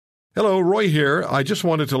Hello, Roy here. I just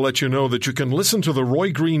wanted to let you know that you can listen to The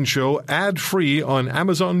Roy Green Show ad-free on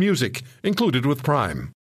Amazon Music, included with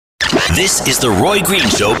Prime. This is The Roy Green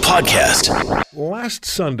Show podcast. Last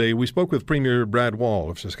Sunday, we spoke with Premier Brad Wall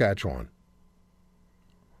of Saskatchewan.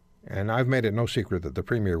 And I've made it no secret that the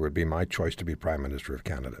Premier would be my choice to be Prime Minister of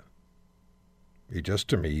Canada. He just,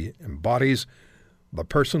 to me, embodies the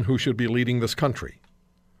person who should be leading this country.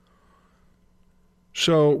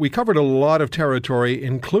 So we covered a lot of territory,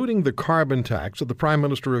 including the carbon tax that the Prime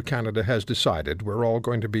Minister of Canada has decided we're all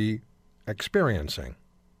going to be experiencing.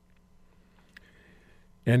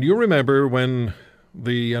 And you remember when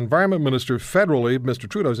the Environment Minister federally, Mr.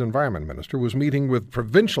 Trudeau's Environment Minister, was meeting with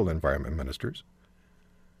provincial environment ministers,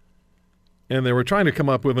 and they were trying to come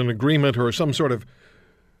up with an agreement or some sort of,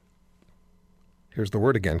 here's the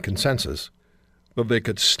word again, consensus, that they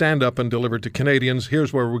could stand up and deliver to Canadians.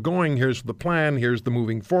 Here's where we're going. Here's the plan. Here's the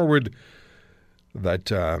moving forward. That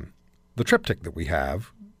the triptych that we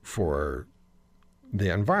have for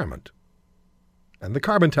the environment. And the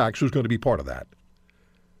carbon tax was going to be part of that.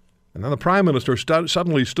 And then the Prime Minister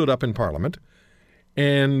suddenly stood up in Parliament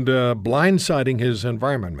and blindsiding his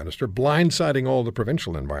Environment Minister, blindsiding all the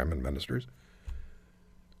provincial Environment Ministers,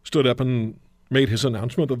 stood up and made his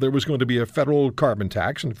announcement that there was going to be a federal carbon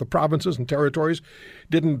tax, and if the provinces and territories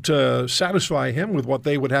didn't satisfy him with what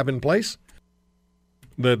they would have in place,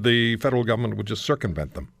 that the federal government would just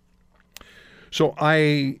circumvent them. So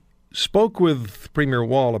I spoke with Premier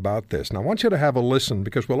Wall about this, and I want you to have a listen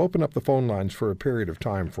because we'll open up the phone lines for a period of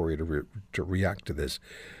time for you to react to this.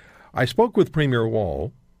 I spoke with Premier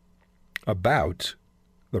Wall about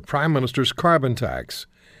the Prime Minister's carbon tax.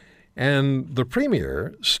 And the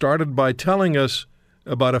Premier started by telling us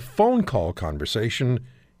about a phone call conversation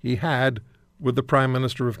he had with the Prime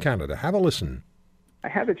Minister of Canada. Have a listen. I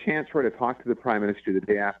had the chance to talk to the Prime Minister the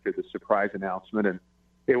day after the surprise announcement, and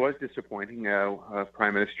it was disappointing.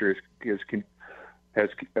 Prime Minister has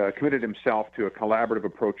committed himself to a collaborative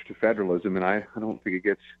approach to federalism, and I don't think it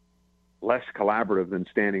gets less collaborative than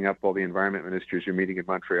standing up while the environment ministers are meeting in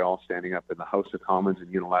Montreal, standing up in the House of Commons and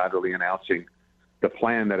unilaterally announcing the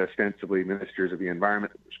plan that ostensibly ministers of the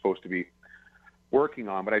environment are supposed to be working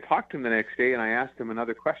on. But I talked to him the next day and I asked him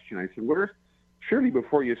another question. I said, surely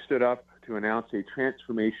before you stood up to announce a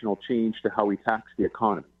transformational change to how we tax the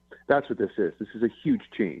economy, that's what this is. This is a huge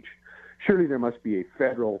change. Surely there must be a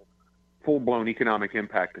federal full-blown economic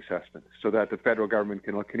impact assessment so that the federal government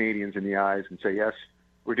can look Canadians in the eyes and say, yes,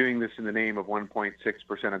 we're doing this in the name of 1.6%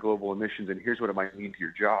 of global emissions, and here's what it might mean to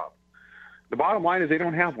your job. The bottom line is they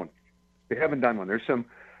don't have one. They haven't done one. There's some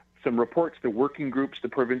reports the working groups, the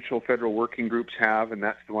provincial federal working groups have, and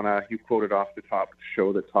that's the one you quoted off the top of the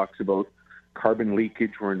show that talks about carbon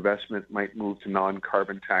leakage where investment might move to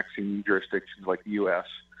non-carbon taxing jurisdictions like the U.S.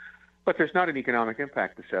 But there's not an economic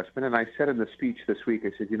impact assessment. And I said in the speech this week,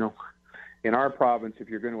 I said, in our province, if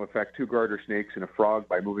you're going to affect 2 garter snakes and a frog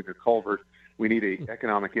by moving a culvert, we need an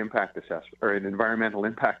economic impact assessment or an environmental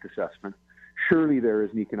impact assessment. Surely there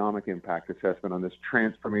is an economic impact assessment on this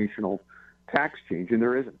transformational tax change, and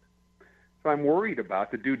there isn't. So I'm worried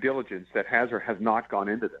about the due diligence that has or has not gone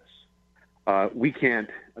into this.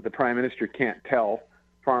 The Prime Minister can't tell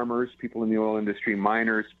farmers, people in the oil industry,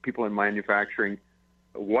 miners, people in manufacturing,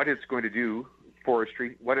 what it's going to do,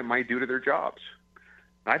 forestry, what it might do to their jobs.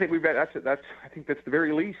 I think I think that's the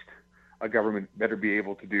very least a government better be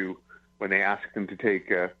able to do when they ask them to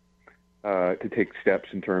take steps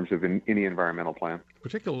in terms of any environmental plan.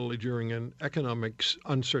 Particularly during an economics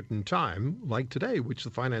uncertain time like today, which the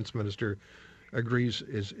finance minister agrees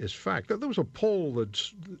is fact. There was a poll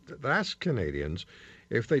that asked Canadians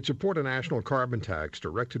if they'd support a national carbon tax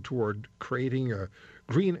directed toward creating a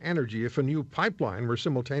green energy if a new pipeline were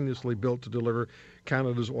simultaneously built to deliver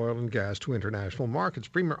Canada's oil and gas to international markets.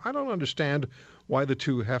 Premier, I don't understand why the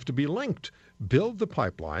two have to be linked. Build the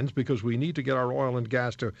pipelines because we need to get our oil and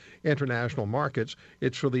gas to international markets.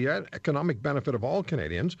 It's for the economic benefit of all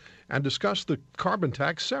Canadians, and discuss the carbon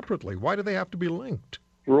tax separately. Why do they have to be linked?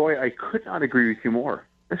 Roy, I could not agree with you more.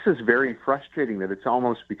 This is very frustrating that it's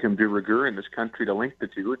almost become de rigueur in this country to link the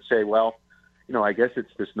two and say, well, I guess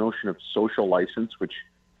it's this notion of social license, which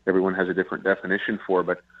everyone has a different definition for,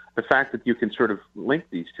 but the fact that you can sort of link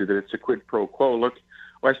these two, that it's a quid pro quo. Look,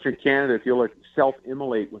 Western Canada, if you'll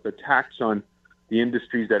self-immolate with a tax on the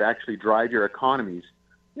industries that actually drive your economies,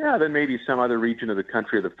 then maybe some other region of the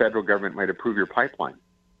country or the federal government might approve your pipeline.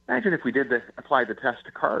 Imagine if we applied the test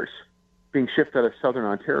to cars being shipped out of southern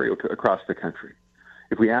Ontario across the country.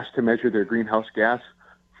 If we asked to measure their greenhouse gas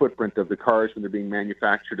footprint of the cars when they're being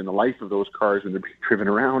manufactured and the life of those cars when they're being driven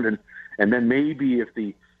around, and then maybe if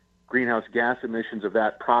the greenhouse gas emissions of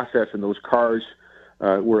that process and those cars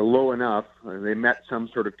were low enough, they met some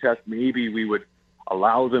sort of test, maybe we would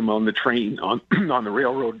allow them on the train, on the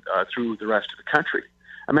railroad through the rest of the country.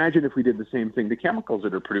 Imagine if we did the same thing to chemicals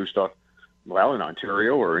that are produced in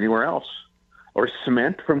Ontario or anywhere else. Or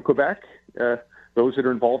cement from Quebec. Those that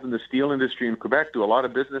are involved in the steel industry in Quebec do a lot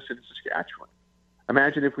of business in Saskatchewan.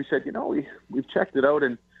 Imagine if we said, we've checked it out,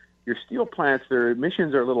 and your steel plants, their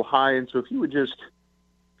emissions are a little high, and so if you would just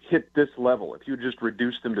hit this level, if you would just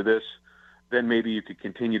reduce them to this, then maybe you could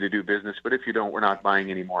continue to do business. But if you don't, we're not buying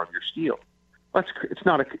any more of your steel. It's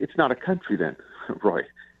not a country then, Roy.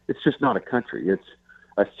 It's just not a country. It's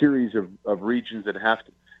a series of regions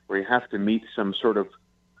where you have to meet some sort of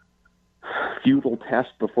feudal test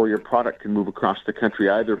before your product can move across the country,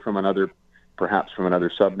 either perhaps from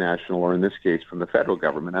another subnational, or in this case from the federal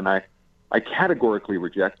government. And I categorically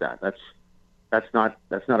reject that. That's not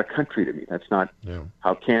a country to me. That's not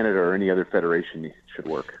how Canada or any other federation should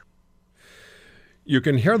work. You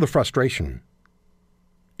can hear the frustration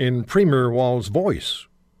in Premier Wall's voice.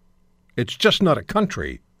 It's just not a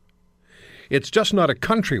country. It's just not a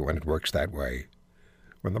country when it works that way.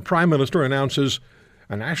 When the Prime Minister announces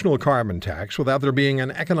a national carbon tax without there being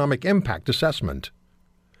an economic impact assessment.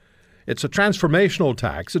 It's a transformational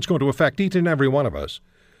tax. It's going to affect each and every one of us.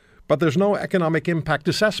 But there's no economic impact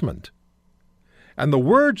assessment. And the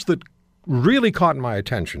words that really caught my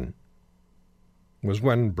attention was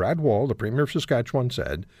when Brad Wall, the Premier of Saskatchewan,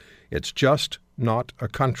 said, it's just not a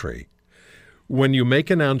country. When you make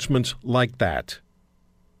announcements like that,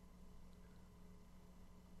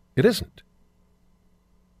 it isn't.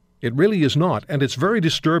 It really is not, and it's very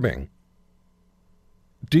disturbing.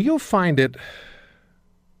 Do you find it,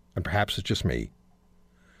 and perhaps it's just me,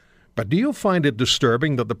 but do you find it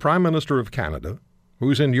disturbing that the Prime Minister of Canada,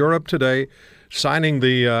 who's in Europe today signing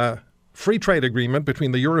the free trade agreement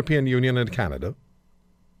between the European Union and Canada,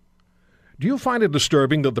 do you find it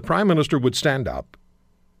disturbing that the Prime Minister would stand up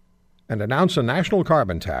and announce a national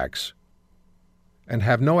carbon tax and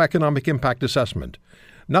have no economic impact assessment?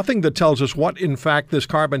 Nothing that tells us what, in fact, this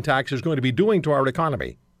carbon tax is going to be doing to our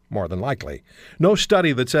economy, more than likely. No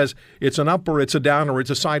study that says it's an up or it's a down or it's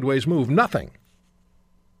a sideways move. Nothing.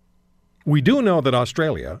 We do know that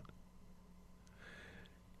Australia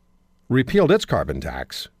repealed its carbon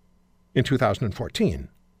tax in 2014.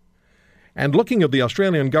 And looking at the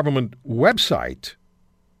Australian government website,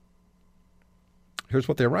 here's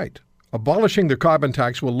what they write. Abolishing the carbon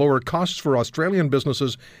tax will lower costs for Australian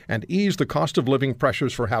businesses and ease the cost of living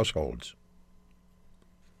pressures for households.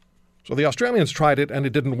 So the Australians tried it and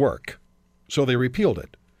it didn't work. So they repealed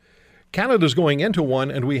it. Canada's going into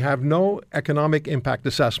one and we have no economic impact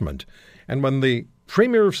assessment. And when the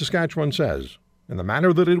Premier of Saskatchewan says, in the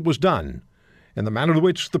manner that it was done, in the manner in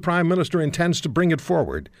which the Prime Minister intends to bring it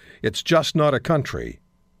forward, it's just not a country.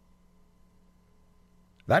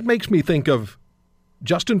 That makes me think of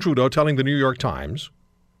Justin Trudeau telling the New York Times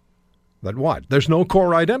that what? There's no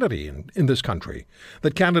core identity in this country,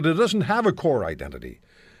 that Canada doesn't have a core identity,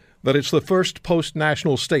 that it's the first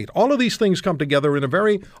post-national state. All of these things come together in a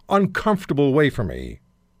very uncomfortable way for me.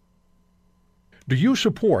 Do you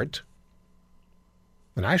support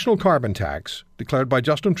the national carbon tax declared by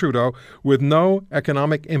Justin Trudeau with no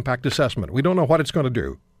economic impact assessment? We don't know what it's going to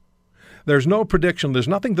do. There's no prediction. There's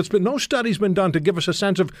nothing no study's been done to give us a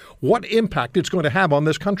sense of what impact it's going to have on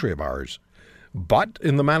this country of ours. But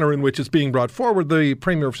in the manner in which it's being brought forward, the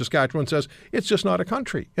Premier of Saskatchewan says it's just not a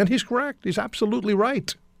country. And he's correct. He's absolutely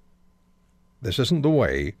right. This isn't the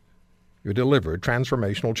way you deliver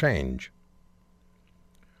transformational change.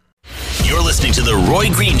 You're listening to The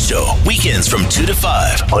Roy Green Show, weekends from 2 to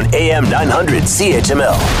 5 on AM 900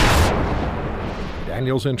 CHML.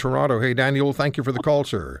 Daniel's in Toronto. Hey, Daniel, thank you for the call,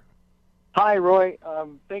 sir. Hi, Roy.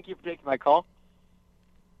 Thank you for taking my call.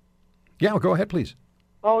 Yeah, go ahead, please.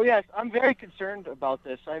 Oh, yes. I'm very concerned about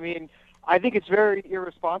this. I mean, I think it's very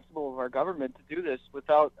irresponsible of our government to do this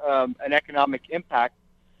without an economic impact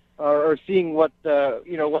or seeing what the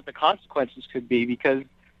consequences could be, because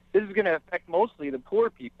this is going to affect mostly the poor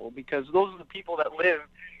people, because those are the people that live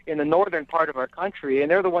in the northern part of our country, and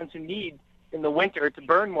they're the ones who need in the winter to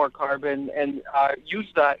burn more carbon and use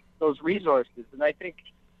those resources. And I think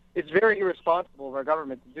it's very irresponsible of our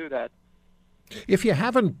government to do that. If you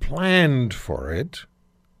haven't planned for it,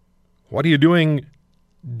 what are you doing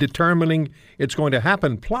determining it's going to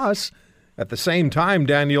happen? Plus, at the same time,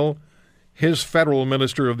 Daniel, his federal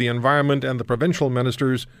minister of the environment and the provincial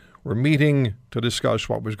ministers were meeting to discuss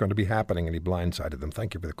what was going to be happening, and he blindsided them.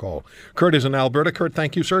 Thank you for the call. Kurt is in Alberta. Kurt,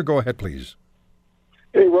 thank you, sir. Go ahead, please.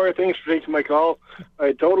 Hey, Roy, thanks for taking my call.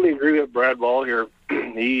 I totally agree with Brad Wall here.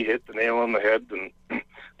 He hit the nail on the head, and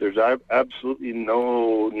There's absolutely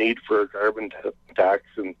no need for a carbon tax.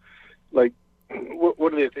 And, like,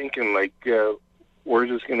 what are they thinking? Like, where's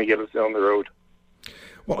this going to get us down the road?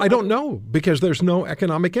 Well, I don't know, because there's no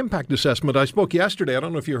economic impact assessment. I spoke yesterday. I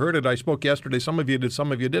don't know if you heard it. I spoke yesterday. Some of you did,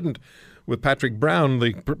 some of you didn't, with Patrick Brown,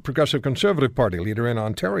 the Progressive Conservative Party leader in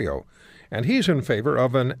Ontario. And he's in favor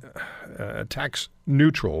of a tax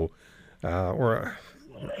neutral or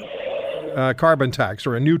a carbon tax,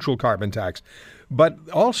 or a neutral carbon tax. But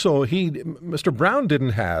also, Mr. Brown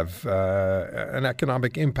didn't have an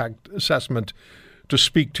economic impact assessment to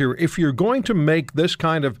speak to. If you're going to make this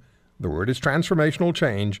kind of, the word is transformational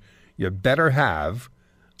change, you better have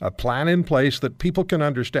a plan in place that people can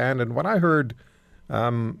understand. And when I heard,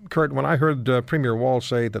 Kurt, when I heard Premier Walz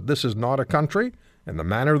say that this is not a country and the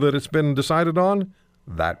manner that it's been decided on,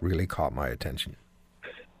 that really caught my attention.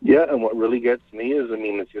 Yeah, and what really gets me is,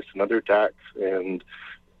 it's just another tax, and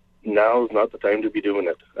now is not the time to be doing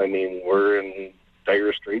it. We're in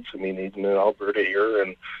dire straits. Even in Alberta here,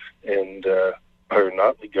 and our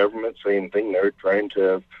Notley government, same thing. They're trying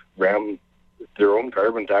to ram their own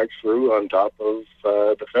carbon tax through on top of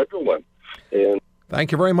the federal one. And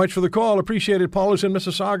thank you very much for the call. Appreciate it. Paul is in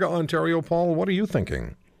Mississauga, Ontario. Paul, what are you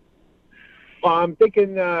thinking? Well, I'm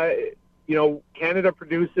thinking, Canada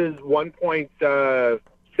produces 1.65%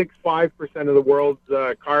 of the world's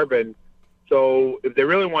carbon. So if they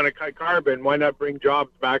really want to cut carbon, why not bring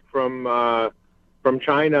jobs back from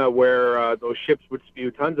China, where those ships would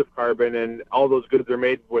spew tons of carbon, and all those goods are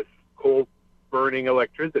made with coal-burning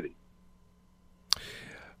electricity?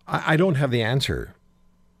 I don't have the answer.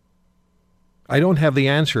 I don't have the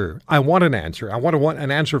answer. I want an answer. I want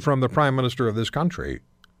an answer from the Prime Minister of this country.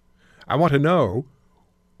 I want to know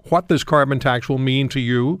what this carbon tax will mean to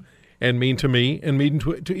you and mean to me and mean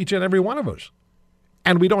to each and every one of us.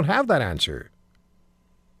 And we don't have that answer.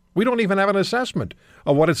 We don't even have an assessment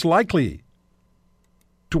of what it's likely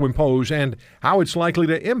to impose and how it's likely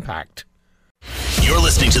to impact. You're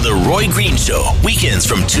listening to The Roy Green Show, weekends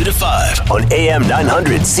from 2 to 5 on AM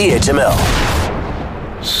 900 CHML.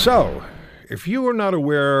 So, if you are not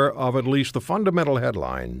aware of at least the fundamental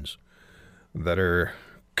headlines that are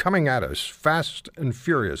coming at us fast and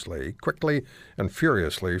furiously, quickly and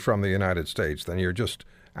furiously from the United States, then you're just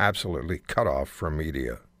absolutely cut off from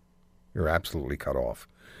media. You're absolutely cut off.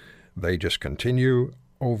 They just continue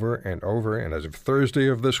over and over. And as of Thursday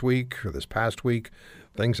of this week, or this past week,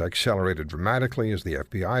 things accelerated dramatically as the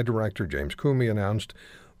FBI director, James Comey, announced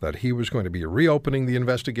that he was going to be reopening the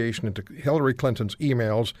investigation into Hillary Clinton's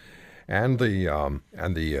emails and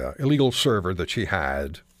the illegal server that she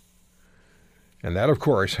had. And that, of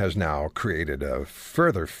course, has now created a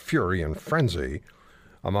further fury and frenzy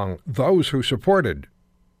among those who supported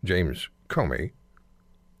James Comey.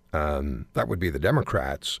 That would be the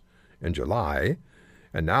Democrats in July.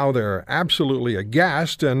 And now they're absolutely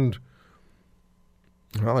aghast and,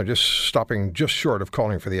 well, they're just stopping just short of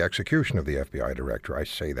calling for the execution of the FBI director. I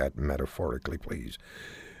say that metaphorically, please.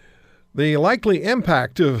 The likely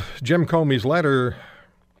impact of Jim Comey's letter,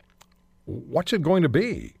 what's it going to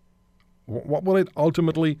be? What will it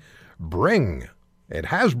ultimately bring? It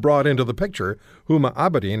has brought into the picture Huma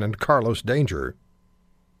Abedin and Carlos Danger.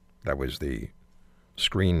 That was the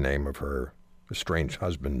screen name of her estranged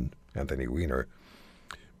husband, Anthony Weiner.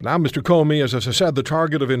 Now Mr. Comey is, as I said, the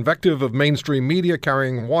target of invective of mainstream media,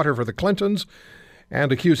 carrying water for the Clintons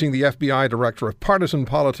and accusing the FBI director of partisan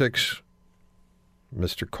politics.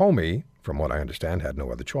 Mr. Comey, from what I understand, had no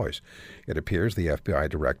other choice. It appears the FBI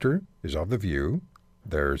director is of the view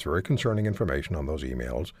there's very concerning information on those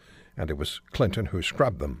emails, and it was Clinton who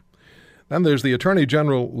scrubbed them. Then there's the Attorney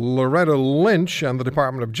General Loretta Lynch, and the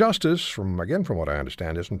Department of Justice, from what I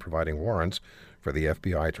understand, isn't providing warrants for the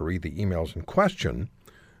FBI to read the emails in question.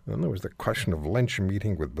 And then there was the question of Lynch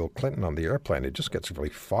meeting with Bill Clinton on the airplane. It just gets really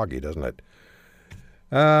foggy, doesn't it?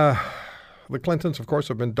 The Clintons, of course,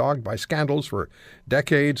 have been dogged by scandals for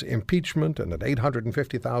decades, impeachment, and an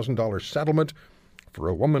 $850,000 settlement for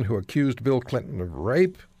a woman who accused Bill Clinton of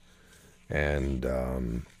rape. And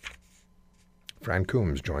Fran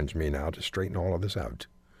Coombs joins me now to straighten all of this out.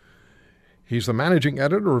 He's the managing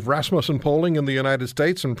editor of Rasmussen Polling in the United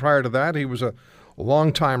States, and prior to that, he was a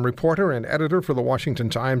longtime reporter and editor for the Washington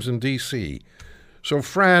Times in D.C. So,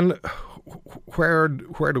 Fran, where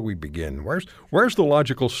do we begin? Where's the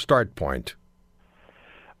logical start point?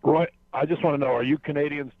 Roy, I just want to know, are you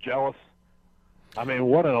Canadians jealous?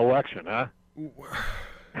 What an election, huh?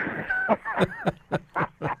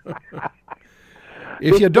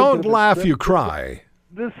 If you don't laugh, you cry.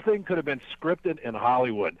 This thing could have been scripted in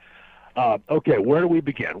Hollywood. Okay, where do we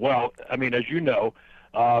begin? Well, as you know,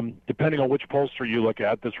 Depending on which pollster you look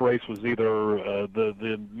at, this race was either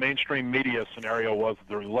the mainstream media scenario was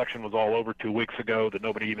the election was all over 2 weeks ago, that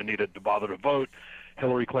nobody even needed to bother to vote.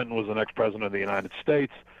 Hillary Clinton was the next president of the United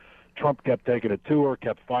States. Trump kept taking it to her,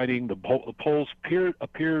 kept fighting. The polls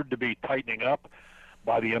appeared to be tightening up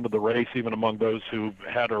by the end of the race, even among those who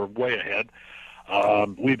had her way ahead.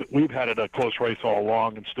 We've had it a close race all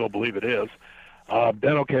along and still believe it is.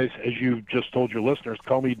 Then, okay, as you just told your listeners,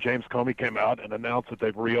 James Comey came out and announced that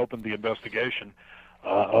they've reopened the investigation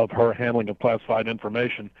of her handling of classified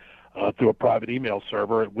information through a private email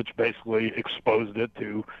server, which basically exposed it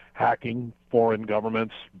to hacking, foreign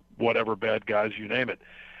governments, whatever bad guys, you name it.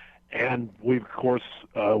 And we've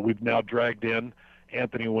now dragged in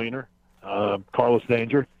Anthony Weiner, Carlos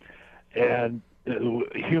Danger, and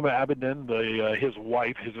Huma Abedin, his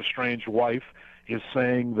wife, his estranged wife, is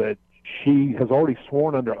saying that she has already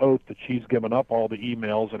sworn under oath that she's given up all the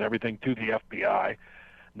emails and everything to the FBI.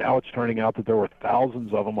 Now it's turning out that there were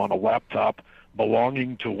thousands of them on a laptop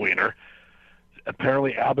belonging to Weiner.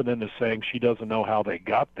 Apparently Abedin is saying she doesn't know how they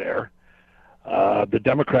got there. The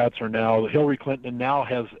Democrats Hillary Clinton now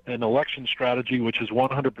has an election strategy which is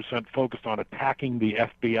 100% focused on attacking the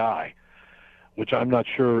FBI, which I'm not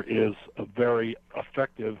sure is a very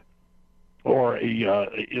effective or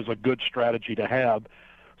is a good strategy to have.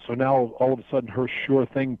 So now all of a sudden her sure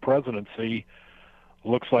thing presidency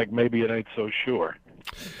looks like maybe it ain't so sure.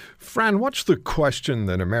 Fran, what's the question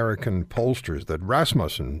that American pollsters, that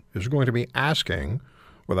Rasmussen is going to be asking,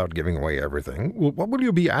 without giving away everything, what will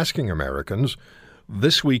you be asking Americans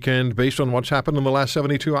this weekend based on what's happened in the last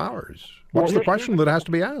 72 hours? What's the question that has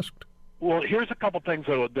to be asked? Well, here's a couple things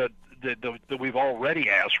that we've already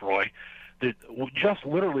asked, Roy. That just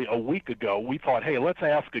literally a week ago we thought, hey, let's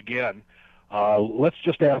ask again. Let's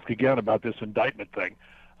just ask again about this indictment thing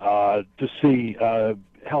to see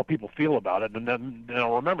how people feel about it. And then,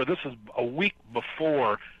 remember, this is a week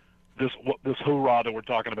before this hoorah that we're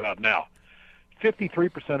talking about now.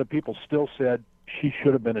 53% of people still said she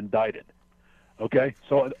should have been indicted. Okay?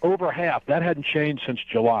 So over half, that hadn't changed since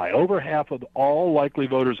July. Over half of all likely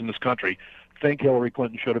voters in this country think Hillary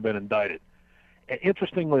Clinton should have been indicted. And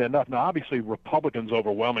interestingly enough, now obviously Republicans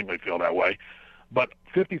overwhelmingly feel that way, but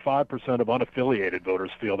 55% of unaffiliated voters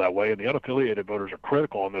feel that way, and the unaffiliated voters are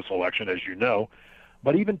critical in this election, as you know.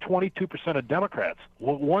 But even 22% of Democrats,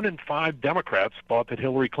 1 in 5 Democrats thought that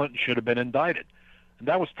Hillary Clinton should have been indicted. And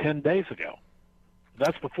that was 10 days ago.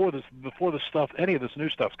 That's before any of this new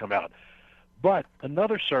stuff's come out. But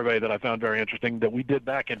another survey that I found very interesting that we did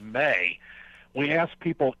back in May, we asked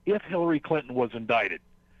people if Hillary Clinton was indicted,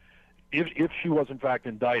 if she was in fact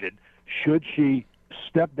indicted, should she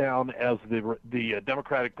step down as the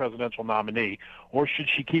Democratic presidential nominee, or should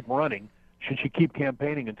she keep running? Should she keep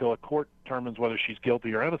campaigning until a court determines whether she's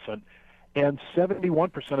guilty or innocent? And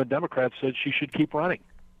 71% of Democrats said she should keep running.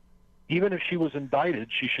 Even if she was indicted,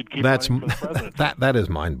 she should keep running for the presidency. That is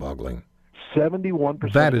mind-boggling.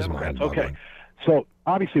 71%. That is mind-boggling. Okay. So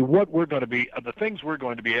obviously the things we're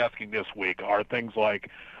going to be asking this week are things like,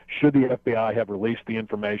 should the FBI have released the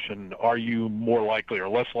information? Are you more likely or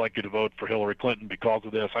less likely to vote for Hillary Clinton because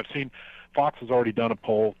of this? I've seen Fox has already done a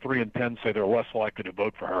poll. 3 in 10 say they're less likely to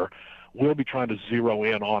vote for her. We'll be trying to zero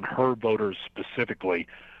in on her voters specifically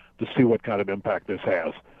to see what kind of impact this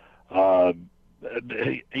has. At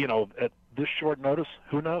this short notice,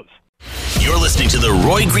 who knows? You're listening to The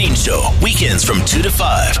Roy Green Show, weekends from 2 to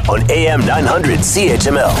 5 on AM 900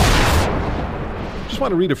 CHML. Just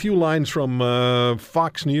want to read a few lines from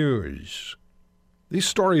Fox News. These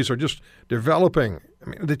stories are just developing. I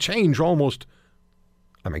mean, they change almost,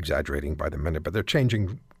 I'm exaggerating by the minute, but they're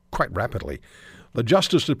changing quite rapidly. The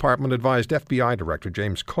Justice Department advised FBI Director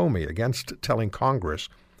James Comey against telling Congress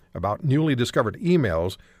about newly discovered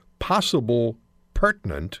emails possible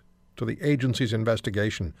pertinent to the agency's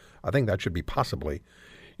investigation. I think that should be possibly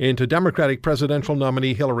into Democratic presidential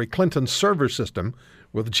nominee Hillary Clinton's server system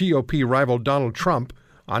with GOP rival Donald Trump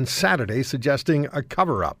on Saturday, suggesting a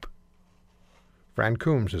cover-up. Fran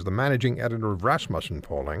Coombs is the managing editor of Rasmussen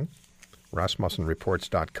Polling,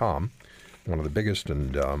 RasmussenReports.com, one of the biggest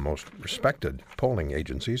and most respected polling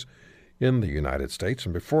agencies in the United States.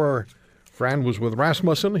 And before Fran was with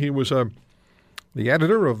Rasmussen, he was the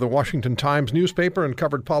editor of the Washington Times newspaper and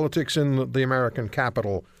covered politics in the American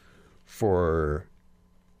capital for,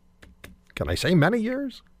 can I say many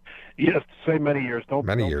years? Yes, say many years. Don't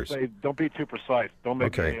be too precise. Don't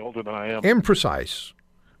make me any older than I am. Imprecise.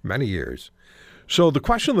 Many years. So the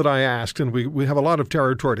question that I asked, and we have a lot of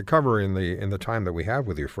territory to cover in the time that we have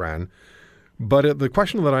with you, Fran, but the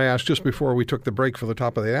question that I asked just before we took the break for the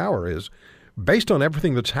top of the hour is, based on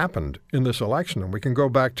everything that's happened in this election, and we can go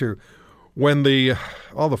back to when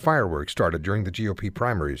all the fireworks started during the GOP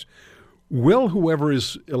primaries, will whoever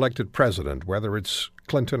is elected president, whether it's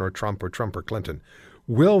Clinton or Trump or Clinton,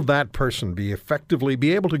 will that person be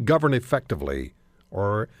able to govern effectively,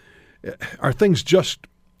 or are things just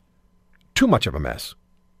too much of a mess?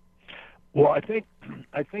 Well, I think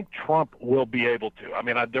Trump will be able to. I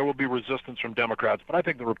mean, there will be resistance from Democrats, but I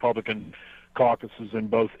think the Republican caucuses in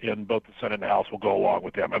both the Senate and the House will go along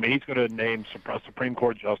with him. I mean, he's going to name a Supreme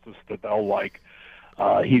Court justice that they'll like.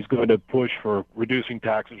 He's going to push for reducing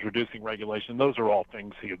taxes, reducing regulation. Those are all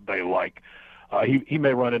things they like. He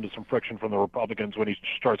may run into some friction from the Republicans when he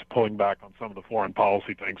starts pulling back on some of the foreign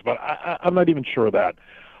policy things, but I'm not even sure of that.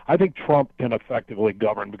 I think Trump can effectively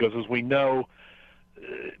govern because, as we know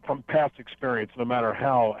from past experience, no matter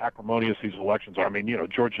how acrimonious these elections are, I mean,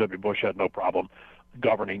 George W. Bush had no problem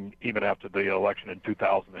governing even after the election in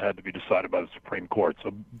 2000 that had to be decided by the Supreme Court.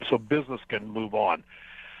 So business can move on.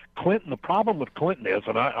 Clinton, the problem with Clinton is,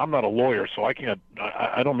 and I'm not a lawyer, so I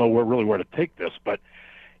don't know where to take this, but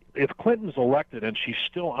if Clinton's elected and she's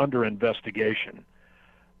still under investigation,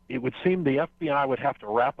 it would seem the FBI would have to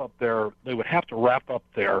wrap up their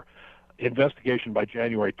investigation by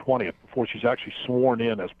January 20th before she's actually sworn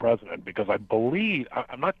in as president, because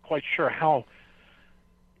I'm not quite sure how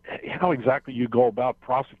exactly you go about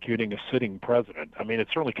prosecuting a sitting president. I mean, it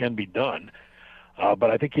certainly can be done,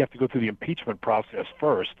 but I think you have to go through the impeachment process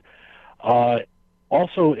first.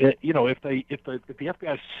 Also, if the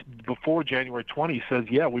FBI before January 20 says,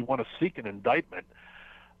 yeah, we want to seek an indictment,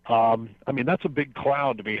 I mean, that's a big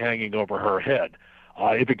cloud to be hanging over her head.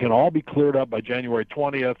 If it can all be cleared up by January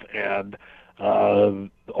 20th and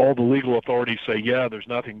all the legal authorities say, yeah, there's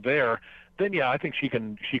nothing there, then, yeah, I think she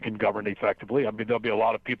can govern effectively. I mean, there'll be a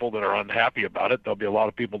lot of people that are unhappy about it. There'll be a lot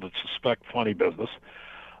of people that suspect funny business.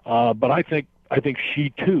 But I think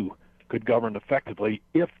she, too, could govern effectively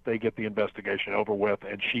if they get the investigation over with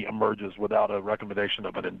and she emerges without a recommendation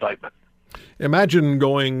of an indictment. Imagine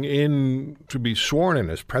going in to be sworn in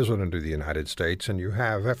as President of the United States, and you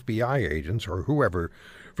have FBI agents or whoever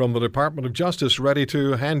from the Department of Justice ready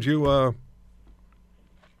to hand you a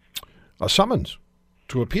summons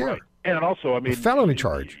to appear. Right. And also, I mean, a felony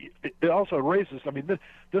charge. It also raises, I mean, this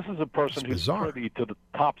is a person who's privy to the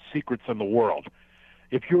top secrets in the world.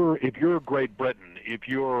 If you're Great Britain, if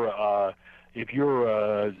you're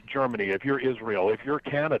Germany, if you're Israel, if you're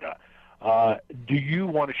Canada, do you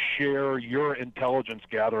want to share your intelligence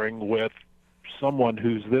gathering with someone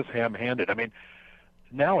who's this ham-handed? I mean,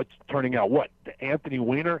 now it's turning out Anthony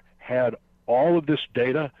Weiner had all of this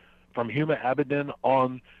data from Huma Abedin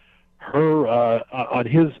on her on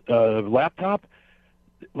his laptop.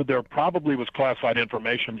 There probably was classified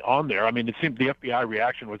information on there. I mean, it seemed the FBI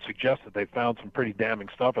reaction would suggest that they found some pretty damning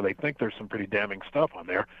stuff, or they think there's some pretty damning stuff on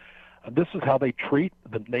there. This is how they treat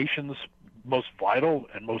the nation's most vital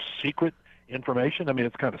and most secret information. I mean,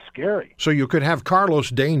 it's kind of scary. So you could have Carlos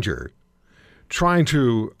Danger trying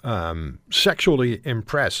to sexually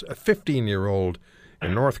impress a 15-year-old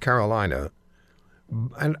in North Carolina,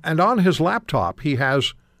 and on his laptop he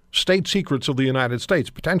has state secrets of the United States,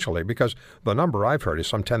 potentially, because the number I've heard is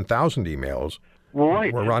some 10,000 emails were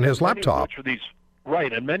on his laptop.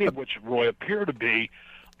 And many of which, Roy, appear to be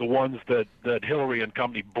the ones that Hillary and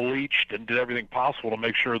company bleached and did everything possible to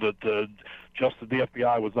make sure that the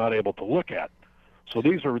FBI was not able to look at. So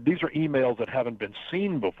these are emails that haven't been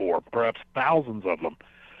seen before, perhaps thousands of them,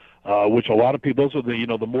 which a lot of people, those are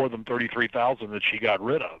the more than 33,000 that she got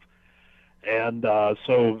rid of. And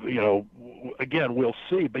so, again, we'll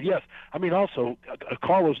see. But yes, I mean, also,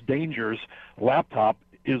 Carlos Danger's laptop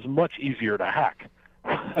is much easier to hack.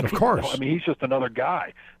 Of course. I mean, he's just another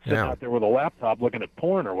guy sitting out there with a laptop looking at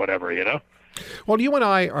porn or whatever, Well, you and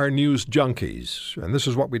I are news junkies, and this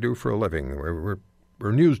is what we do for a living.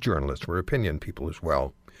 We're news journalists. We're opinion people as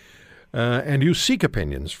well. And you seek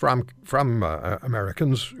opinions from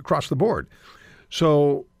Americans across the board.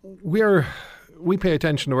 So we pay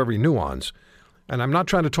attention to every nuance. And I'm not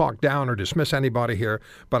trying to talk down or dismiss anybody here,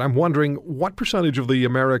 but I'm wondering what percentage of the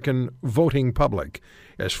American voting public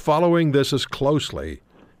is following this as closely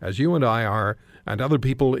as you and I are, and other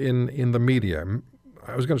people in the media.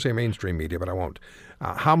 I was going to say mainstream media, but I won't.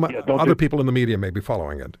 How much other people in the media may be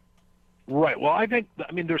following it? Right. Well, I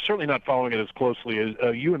mean, they're certainly not following it as closely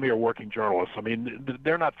as you and me are working journalists. I mean,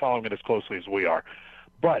 they're not following it as closely as we are.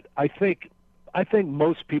 But I think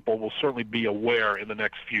most people will certainly be aware in the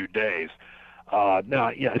next few days. Now,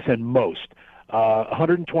 yeah, I said most.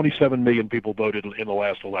 127 million people voted in the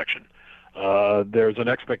last election. There's an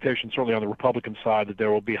expectation, certainly on the Republican side, that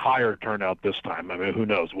there will be higher turnout this time. I mean, who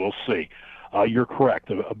knows? We'll see. You're correct.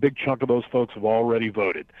 A big chunk of those folks have already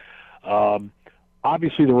voted.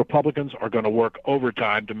 Obviously, the Republicans are going to work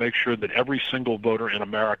overtime to make sure that every single voter in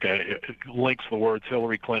America links the words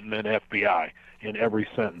Hillary Clinton and FBI in every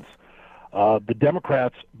sentence. The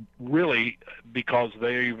Democrats really, because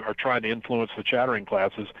they are trying to influence the chattering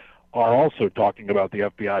classes, are also talking about the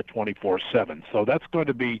FBI 24/7. So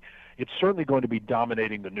it's certainly going to be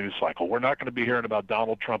dominating the news cycle. We're not going to be hearing about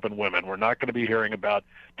Donald Trump and women. We're not going to be hearing about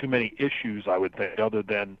too many issues, I would think, other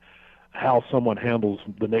than how someone handles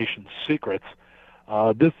the nation's secrets.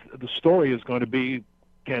 The story is going to be,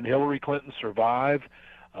 can Hillary Clinton survive?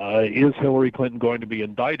 Is Hillary Clinton going to be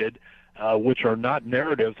indicted? Which are not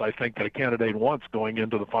narratives, I think, that a candidate wants going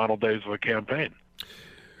into the final days of a campaign.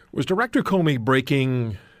 Was Director Comey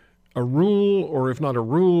breaking a rule, or if not a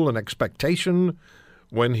rule, an expectation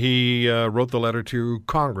when he wrote the letter to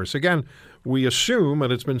Congress? Again, we assume,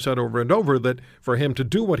 and it's been said over and over, that for him to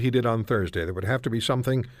do what he did on Thursday, there would have to be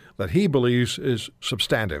something that he believes is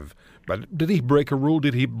substantive. But did he break a rule?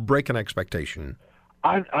 Did he break an expectation?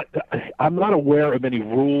 I'm not aware of any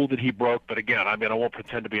rule that he broke, but again, I won't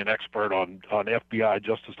pretend to be an expert on FBI,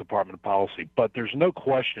 Justice Department policy, but there's no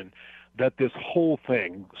question that this whole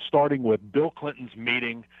thing, starting with Bill Clinton's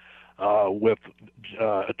meeting with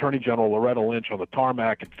Attorney General Loretta Lynch on the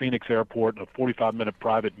tarmac at Phoenix Airport in a 45-minute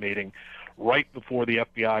private meeting, right before the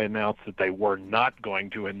FBI announced that they were not going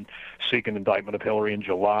to seek an indictment of Hillary in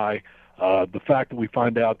July. The fact that we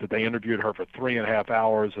find out that they interviewed her for 3.5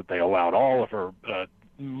 hours, that they allowed all of her,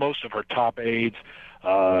 most of her top aides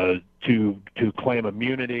to claim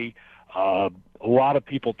immunity, a lot of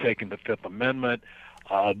people taking the Fifth Amendment.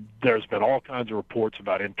 There's been all kinds of reports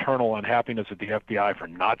about internal unhappiness at the FBI for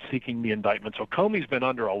not seeking the indictment. So Comey's been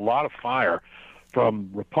under a lot of fire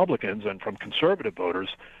from Republicans and from conservative voters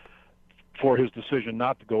for his decision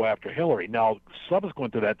not to go after Hillary. Now,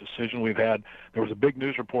 subsequent to that decision, there was a big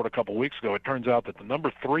news report a couple weeks ago. It turns out that the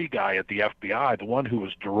number 3 guy at the FBI, the one who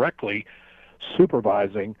was directly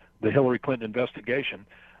supervising the Hillary Clinton investigation,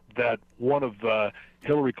 that one of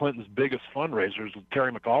Hillary Clinton's biggest fundraisers,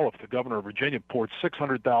 Terry McAuliffe, the governor of Virginia, poured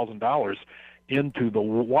 $600,000 into the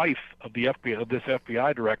wife of this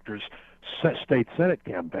FBI director's state Senate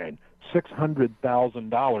campaign.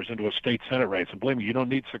 $600,000 into a state Senate race. And believe me, you don't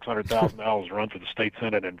need $600,000 to run for the state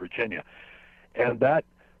Senate in Virginia. And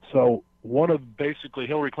so one of basically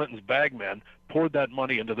Hillary Clinton's bagmen poured that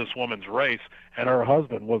money into this woman's race, and her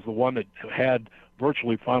husband was the one that had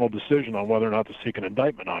virtually final decision on whether or not to seek an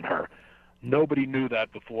indictment on her. Nobody knew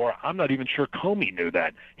that before. I'm not even sure Comey knew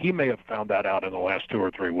that. He may have found that out in the last 2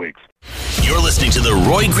 or 3 weeks. You're listening to The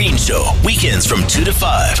Roy Green Show, weekends from 2 to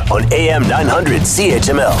 5 on AM 900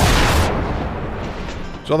 CHML.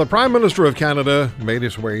 So the Prime Minister of Canada made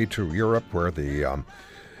his way to Europe, where the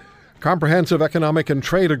Comprehensive Economic and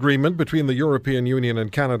Trade Agreement between the European Union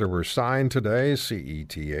and Canada were signed today,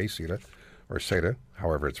 CETA,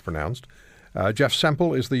 however it's pronounced. Jeff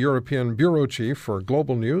Semple is the European Bureau Chief for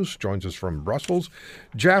Global News, joins us from Brussels.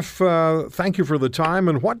 Jeff, thank you for the time.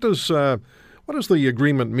 And what does the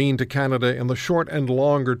agreement mean to Canada in the short and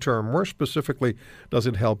longer term? More specifically, does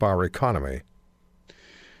it help our economy?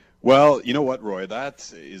 Well, you know what, Roy,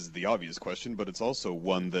 that is the obvious question, but it's also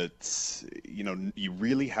one that, you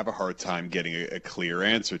really have a hard time getting a clear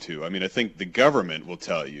answer to. I mean, I think the government will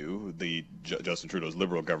tell you, Justin Trudeau's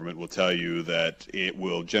Liberal government will tell you that it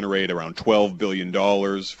will generate around $12 billion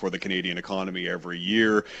for the Canadian economy every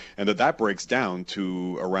year, and that breaks down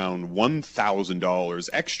to around $1,000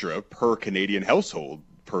 extra per Canadian household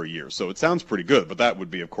per year. So it sounds pretty good, but that would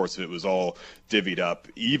be, of course, if it was all divvied up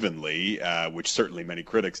evenly, which certainly many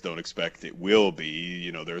critics don't expect it will be.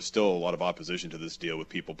 There's still a lot of opposition to this deal, with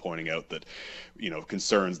people pointing out that,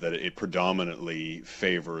 concerns that it predominantly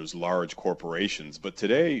favors large corporations. But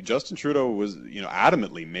today, Justin Trudeau was,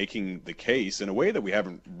 adamantly making the case in a way that we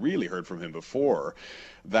haven't really heard from him before,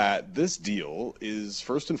 that this deal is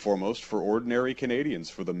first and foremost for ordinary Canadians,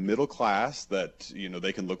 for the middle class, that,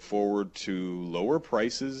 they can look forward to lower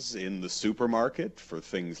prices in the supermarket for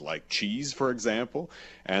things like cheese, for example,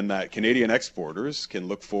 and that Canadian exporters can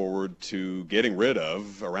look forward to getting rid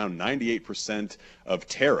of around 98% of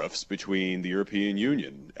tariffs between the European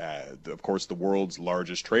Union, of course, the world's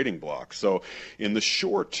largest trading bloc. So in the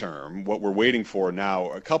short term, what we're waiting for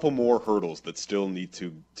now, a couple more hurdles that still need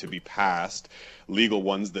to be passed, legal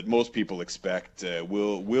ones that most people expect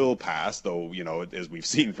will pass, though, as we've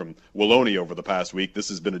seen from Wallonia over the past week, this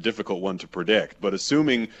has been a difficult one to predict. But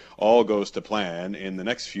assuming all goes to plan, in the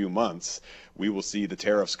next few months, we will see the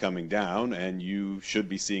tariffs coming down, and you should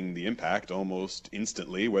be seeing the impact almost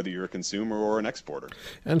instantly, whether you're a consumer or an exporter.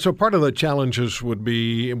 And so part of the challenges would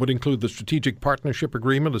include the Strategic Partnership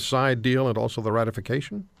Agreement, a side deal, and also the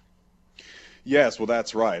ratification? Yes, well,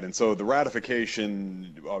 that's right. And so the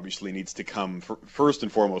ratification obviously needs to come first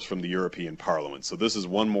and foremost from the European Parliament. So this is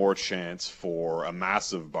one more chance for a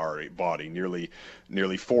massive body,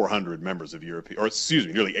 nearly 400 members of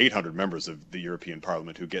nearly 800 members of the European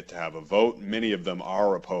Parliament who get to have a vote. Many of them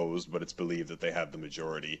are opposed, but it's believed that they have the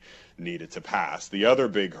majority needed to pass. The other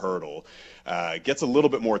big hurdle gets a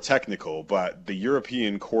little bit more technical, but the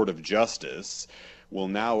European Court of Justice will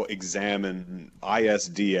now examine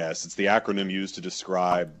ISDS. It's the acronym used to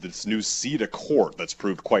describe this new CETA court that's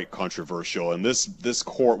proved quite controversial. And this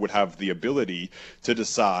court would have the ability to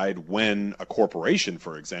decide when a corporation,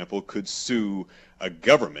 for example, could sue a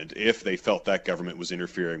government if they felt that government was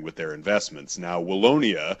interfering with their investments. Now,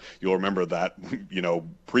 Wallonia, you'll remember that,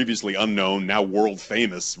 previously unknown, now world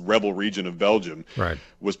famous rebel region of Belgium, right,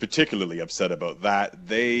 was particularly upset about that.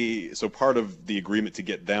 So part of the agreement to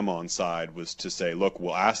get them on side was to say, look,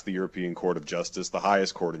 we'll ask the European Court of Justice, the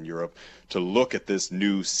highest court in Europe, to look at this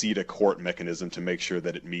new CETA court mechanism to make sure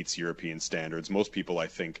that it meets European standards. Most people, I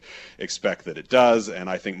think, expect that it does, and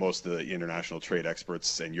I think most of the international trade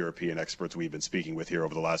experts and European experts we've been speaking with here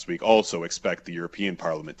over the last week also expect the European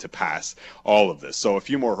Parliament to pass all of this. So a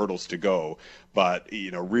few more hurdles to go, but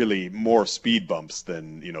really more speed bumps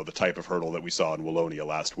than the type of hurdle that we saw in Wallonia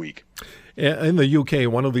last week. In the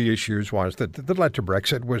UK, one of the issues was that led to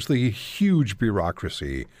Brexit was the huge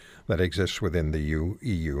bureaucracy that exists within the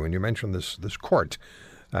EU. And you mentioned this court.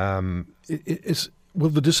 Will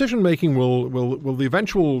the decision making, will the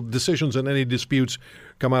eventual decisions in any disputes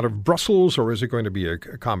come out of Brussels, or is it going to be a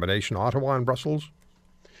combination, Ottawa and Brussels?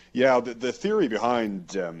 Yeah, the theory behind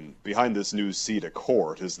this new CETA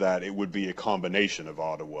court is that it would be a combination of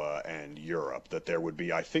Ottawa and Europe, that there would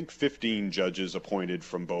be, I think, 15 judges appointed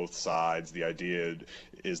from both sides. The idea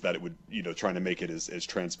is that it would, trying to make it as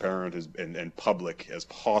transparent and public as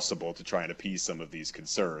possible to try and appease some of these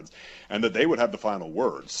concerns, and that they would have the final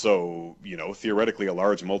word. So, theoretically, a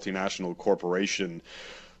large multinational corporation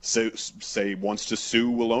say wants to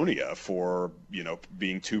sue Wallonia for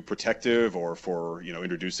being too protective or for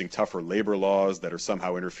introducing tougher labor laws that are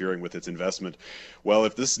somehow interfering with its investment. Well,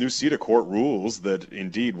 if this new CETA court rules that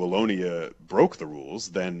indeed Wallonia broke the rules,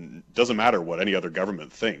 then it doesn't matter what any other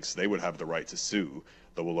government thinks, they would have the right to sue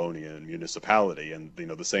the Wallonian municipality, and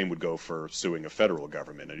the same would go for suing a federal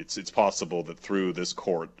government. And it's possible that through this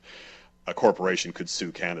court a corporation could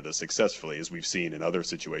sue Canada successfully, as we've seen in other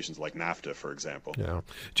situations like NAFTA, for example. Yeah.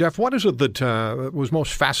 Jeff, what is it that was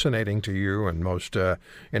most fascinating to you and most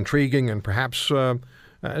intriguing and perhaps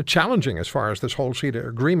challenging as far as this whole CETA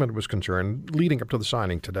agreement was concerned leading up to the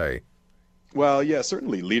signing today? Well, yeah,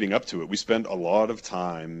 certainly leading up to it, we spent a lot of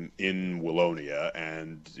time in Wallonia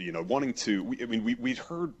and, wanting to, we'd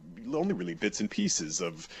heard only really bits and pieces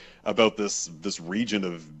about this region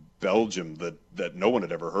of Belgium that no one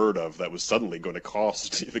had ever heard of that was suddenly going to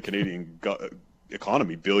cost the Canadian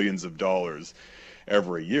economy billions of dollars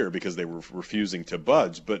every year because they were refusing to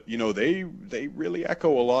budge. But, they really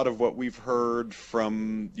echo a lot of what we've heard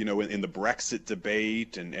from, in the Brexit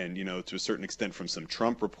debate and to a certain extent from some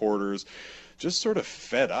Trump reporters, just sort of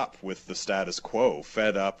fed up with the status quo,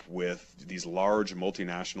 fed up with these large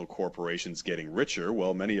multinational corporations getting richer.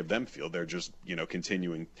 Well, many of them feel they're just,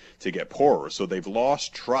 continuing to get poorer. So they've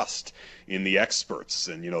lost trust in the experts.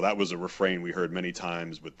 And, that was a refrain we heard many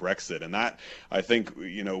times with Brexit. And that, I think,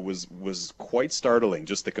 was quite startling,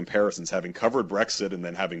 just the comparisons, having covered Brexit and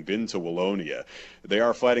then having been to Wallonia. They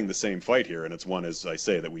are fighting the same fight here. And it's one, as I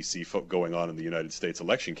say, that we see going on in the United States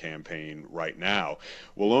election campaign right now.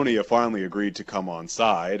 Wallonia finally agreed to come on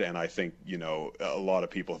side, and I think a lot of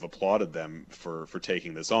people have applauded them for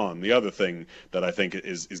taking this on. The other thing that I think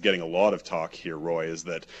is getting a lot of talk here, Roy, is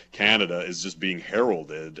that Canada is just being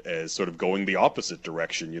heralded as sort of going the opposite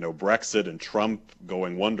direction. Brexit and Trump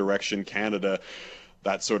going one direction, Canada,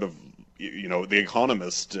 that sort of The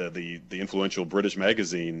Economist, the influential British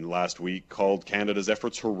magazine last week, called Canada's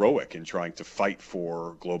efforts heroic in trying to fight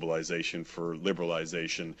for globalization, for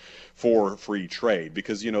liberalization, for free trade.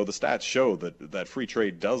 Because, the stats show that free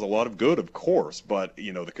trade does a lot of good, of course, but,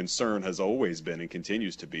 the concern has always been and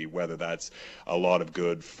continues to be whether that's a lot of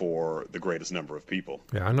good for the greatest number of people.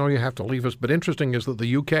 Yeah, I know you have to leave us, but interesting is that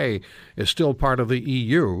the UK is still part of the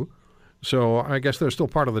EU, so I guess they're still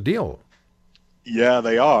part of the deal. Yeah,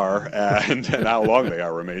 they are, and how long they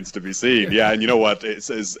are remains to be seen. Yeah, and you know what? As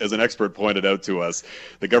an expert pointed out to us,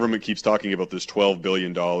 the government keeps talking about this $12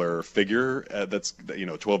 billion figure. That's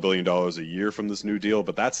 $12 billion a year from this new deal,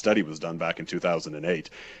 but that study was done back in 2008.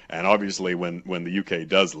 And obviously, when the UK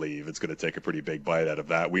does leave, it's going to take a pretty big bite out of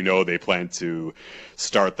that. We know they plan to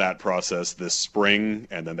start that process this spring,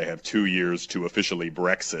 and then they have 2 years to officially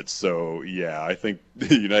Brexit. So, yeah, I think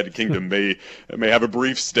the United Kingdom may have a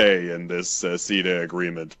brief stay in this CETA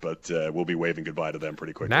agreement, but we'll be waving goodbye to them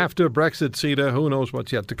pretty quickly. NAFTA, Brexit, CETA, who knows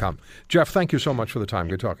what's yet to come. Jeff, thank you so much for the time.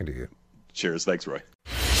 Good talking to you. Cheers. Thanks, Roy.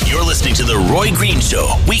 You're listening to The Roy Green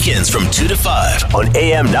Show, weekends from 2 to 5 on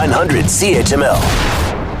AM 900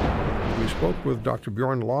 CHML. We spoke with Dr.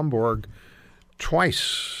 Bjorn Lomborg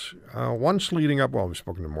twice. Once leading up, well, we've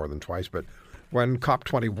spoken to him more than twice, but when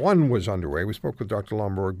COP21 was underway, we spoke with Dr.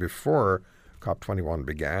 Lomborg before COP21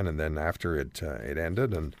 began, and then after it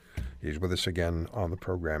ended, and he's with us again on the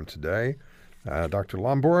program today. Dr.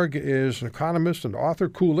 Lomborg is an economist and author.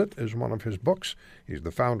 Cool It is one of his books. He's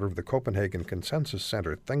the founder of the Copenhagen Consensus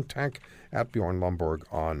Center think tank, at Bjorn Lomborg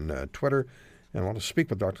on Twitter. And I want to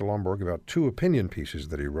speak with Dr. Lomborg about two opinion pieces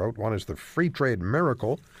that he wrote. One is The Free Trade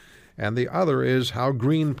Miracle, and the other is How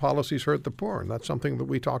Green Policies Hurt the Poor. And that's something that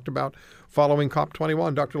we talked about following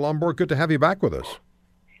COP21. Dr. Lomborg, good to have you back with us.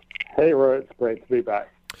 Hey, Roy, it's great to be back.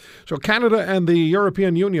 So Canada and the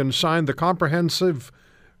European Union signed the Comprehensive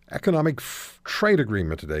Economic Trade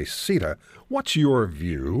Agreement today, CETA. What's your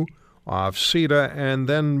view of CETA, and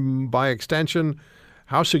then by extension,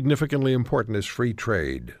 how significantly important is free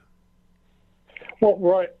trade? Well,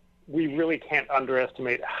 Roy, we really can't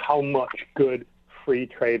underestimate how much good free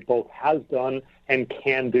trade both has done and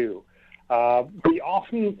can do. We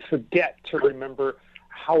often forget to remember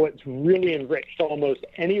how it's really enriched almost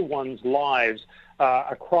anyone's lives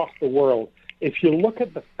across the world. If you look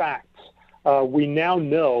at the facts, we now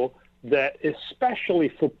know that especially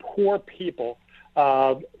for poor people,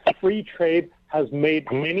 free trade has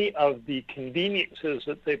made many of the conveniences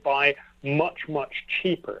that they buy much, much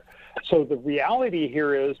cheaper. So the reality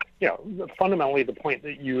here is, fundamentally the point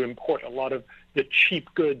that you import a lot of the cheap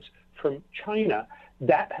goods from China,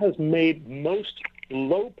 that has made most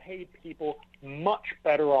low-paid people much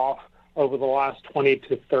better off over the last 20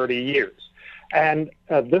 to 30 years. And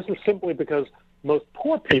this is simply because most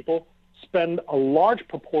poor people spend a large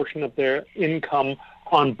proportion of their income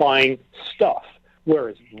on buying stuff,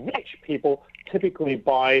 whereas rich people typically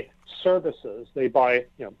buy services. They buy,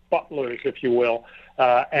 butlers, if you will,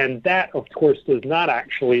 and that, of course, does not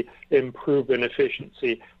actually improve in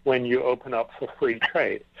efficiency when you open up for free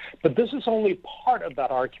trade. But this is only part of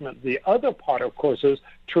that argument. The other part, of course, is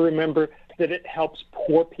to remember that it helps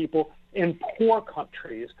poor people in poor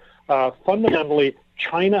countries. Fundamentally,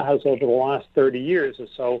 China has, over the last 30 years or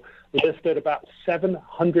so, lifted about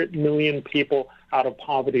 700 million people out of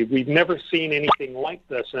poverty. We've never seen anything like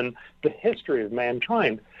this in the history of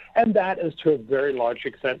mankind. And that is to a very large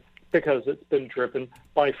extent because it's been driven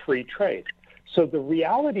by free trade. So the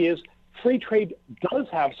reality is free trade does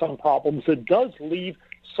have some problems. It does leave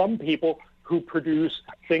some people who produce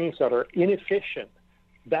things that are inefficient,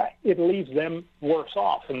 that it leaves them worse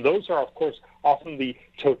off. And those are, of course, often the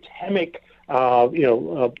totemic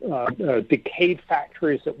decayed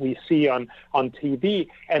factories that we see on TV,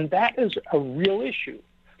 and that is a real issue.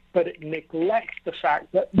 But it neglects the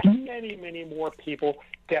fact that many, many more people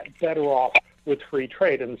get better off with free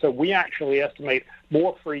trade. And so we actually estimate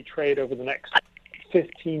more free trade over the next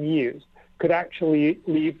 15 years could actually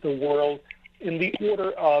leave the world in the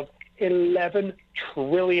order of $11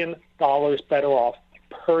 trillion better off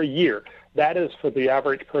per year. That is, for the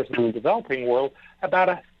average person in the developing world,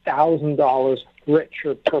 about $1,000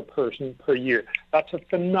 richer per person per year. That's a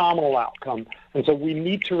phenomenal outcome. And so we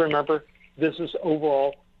need to remember this is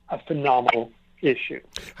overall a phenomenal issue.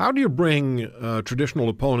 How do you bring traditional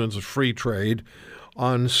opponents of free trade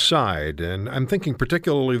on side? And I'm thinking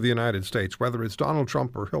particularly of the United States, whether it's Donald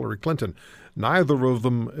Trump or Hillary Clinton. Neither of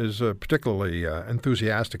them is particularly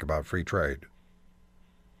enthusiastic about free trade.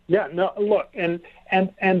 Yeah, no, look, and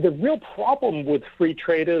the real problem with free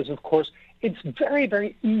trade is, of course, it's very,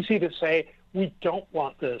 very easy to say we don't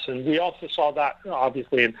want this. And we also saw that,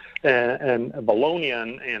 obviously, in Bologna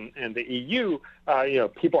and the EU,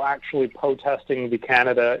 people actually protesting the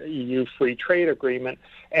Canada-EU free trade agreement,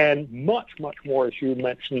 and much, much more, as you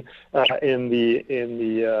mentioned, in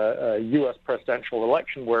the U.S. presidential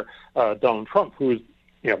election, where Donald Trump, who's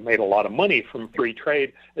made a lot of money from free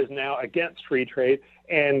trade, is now against free trade.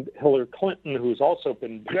 And Hillary Clinton, who's also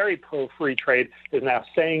been very pro-free trade, is now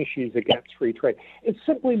saying she's against free trade. It's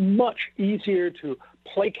simply much easier to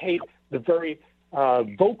placate the very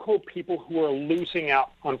vocal people who are losing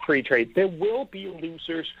out on free trade. There will be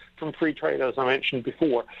losers from free trade, as I mentioned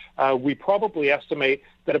before. We probably estimate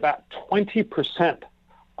that about 20%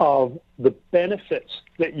 of the benefits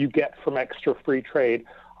that you get from extra free trade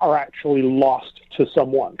are actually lost to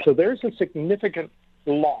someone. So there's a significant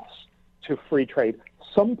loss to free trade.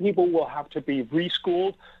 Some people will have to be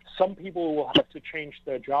reschooled. Some people will have to change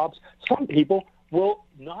their jobs. Some people will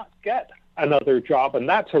not get another job, and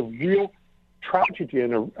that's a real tragedy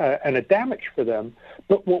and a damage for them.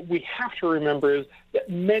 But what we have to remember is that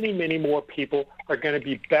many, many more people are going to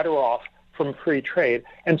be better off from free trade.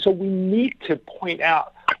 And so we need to point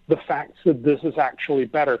out the facts that this is actually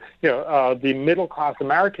better. The middle-class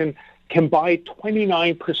American can buy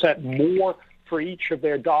 29% more for each of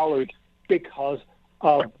their dollars because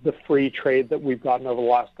of the free trade that we've gotten over the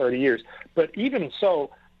last 30 years. But even so,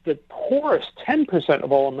 the poorest 10%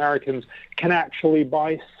 of all Americans can actually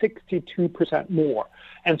buy 62% more.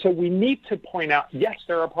 And so we need to point out, yes,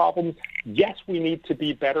 there are problems. Yes, we need to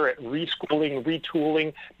be better at reschooling,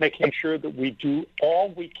 retooling, making sure that we do all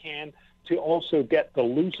we can to also get the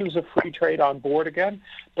losers of free trade on board again.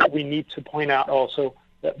 But we need to point out also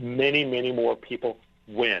that many, many more people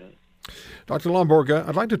win. Dr. Lomborg,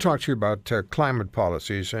 I'd like to talk to you about climate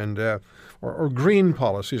policies and or green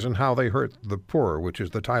policies and how they hurt the poor, which is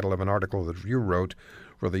the title of an article that you wrote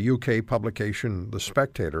for the UK publication The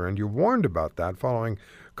Spectator. And you warned about that following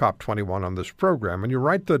COP21 on this program. And you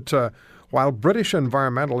write that while British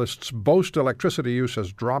environmentalists boast electricity use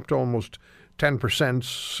has dropped almost 10%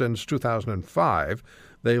 since 2005,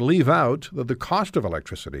 they leave out that the cost of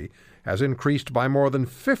electricity has increased by more than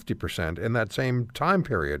 50% in that same time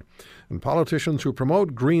period. And politicians who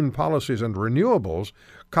promote green policies and renewables,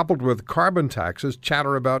 coupled with carbon taxes,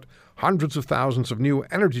 chatter about hundreds of thousands of new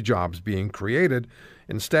energy jobs being created.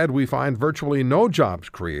 Instead, we find virtually no jobs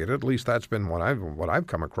created. At least that's been what I've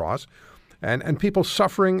come across. And people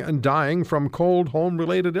suffering and dying from cold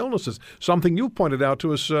home-related illnesses, something you pointed out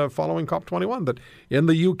to us following COP21, that in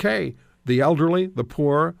the UK, the elderly, the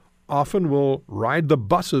poor, often will ride the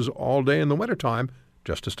buses all day in the wintertime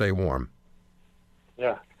just to stay warm.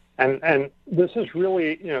 Yeah, and this is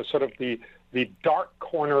really, sort of the dark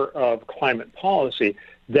corner of climate policy,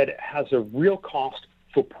 that it has a real cost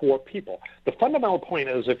for poor people. The fundamental point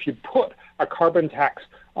is if you put a carbon tax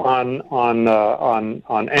on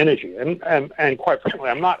energy, and quite frankly,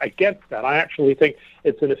 I'm not against that. I actually think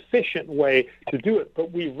it's an efficient way to do it.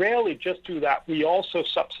 But we rarely just do that. We also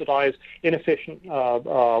subsidize inefficient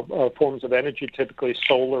forms of energy, typically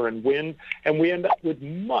solar and wind, and we end up with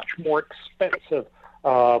much more expensive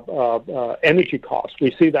energy costs.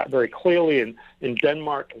 We see that very clearly in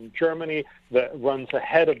Denmark and Germany, that runs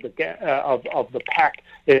ahead of the pack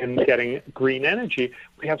in getting green energy.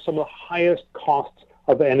 We have some of the highest costs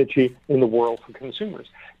of energy in the world for consumers.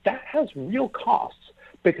 That has real costs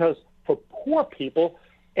because for poor people,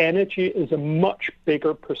 energy is a much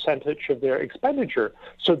bigger percentage of their expenditure.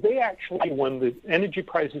 So they actually, when the energy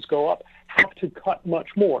prices go up, have to cut much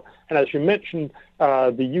more. And as you mentioned,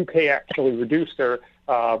 the UK actually reduced their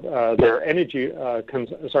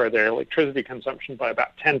electricity consumption by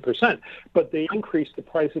about 10%, but they increased the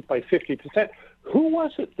prices by 50%. Who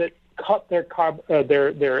was it that cut their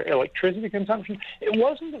electricity consumption? It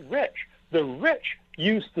wasn't the rich. The rich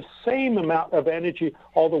used the same amount of energy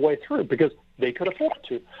all the way through because they could afford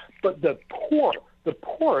to. But the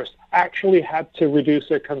poorest actually had to reduce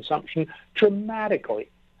their consumption dramatically.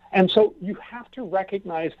 And so you have to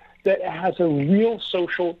recognize that it has a real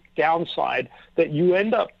social downside, that you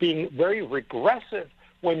end up being very regressive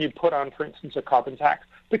when you put on, for instance, a carbon tax,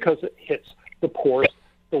 because it hits the poorest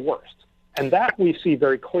the worst. And that we see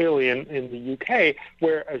very clearly in the UK,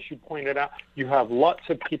 where, as you pointed out, you have lots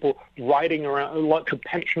of people riding around, lots of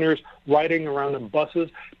pensioners riding around in buses,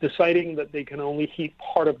 deciding that they can only heat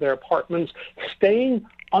part of their apartments, staying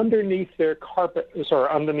underneath their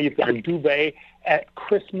underneath their duvet at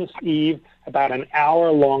Christmas Eve about an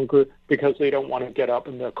hour longer because they don't want to get up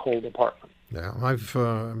in their cold apartment. Yeah,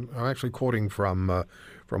 I'm actually quoting from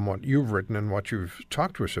what you've written and what you've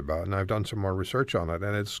talked to us about, and I've done some more research on it,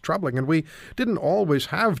 and it's troubling. And we didn't always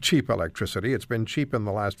have cheap electricity. It's been cheap in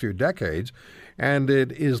the last few decades, and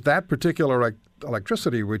it is that particular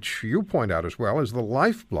electricity, which you point out as well, is the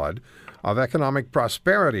lifeblood of economic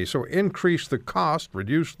prosperity. So increase the cost,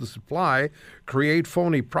 reduce the supply, create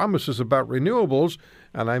phony promises about renewables,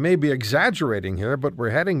 and I may be exaggerating here, but we're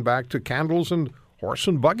heading back to candles and horse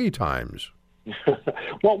and buggy times.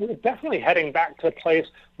 Well, we're definitely heading back to a place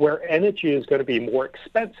where energy is going to be more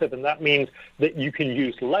expensive, and that means that you can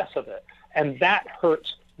use less of it. And that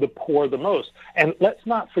hurts the poor the most. And let's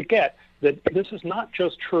not forget that this is not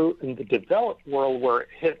just true in the developed world where it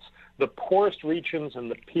hits the poorest regions and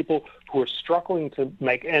the people who are struggling to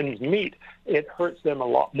make ends meet. It hurts them a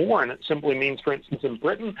lot more, and it simply means, for instance, in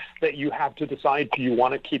Britain, that you have to decide, do you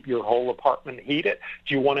want to keep your whole apartment heated?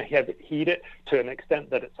 Do you want to have it heated to an extent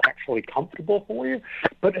that it's actually comfortable for you?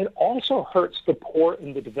 But it also hurts the poor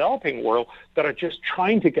in the developing world that are just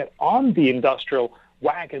trying to get on the industrial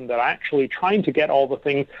wagon, that are actually trying to get all the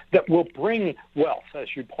things that will bring wealth,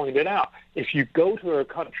 as you pointed out. If you go to a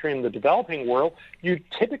country in the developing world, you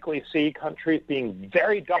typically see countries being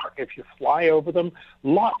very dark. If you fly over them,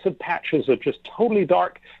 lots of patches are just totally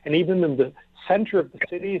dark, and even in the center of the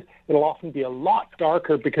cities, it'll often be a lot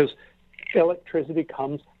darker because electricity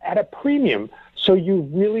comes at a premium. So you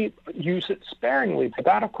really use it sparingly. But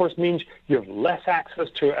that, of course, means you have less access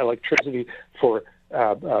to electricity for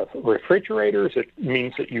refrigerators. It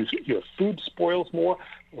means that your food spoils more,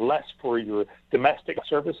 less for your domestic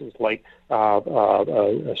services like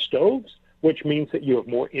stoves, which means that you have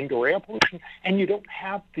more indoor air pollution, and you don't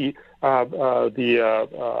have the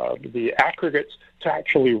aggregates to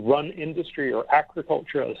actually run industry or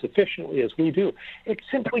agriculture as efficiently as we do. It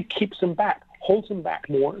simply keeps them back, holds them back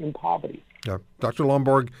more in poverty. Yeah. Dr.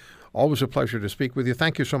 Lomborg, always a pleasure to speak with you.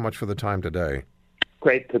 Thank you so much for the time today.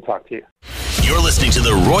 Great to talk to you. You're listening to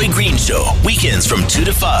The Roy Green Show, weekends from 2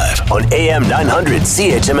 to 5 on AM 900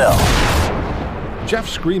 CHML. Jeff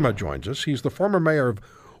Skrema joins us. He's the former mayor of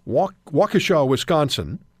Waukesha,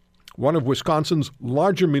 Wisconsin, one of Wisconsin's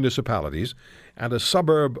larger municipalities and a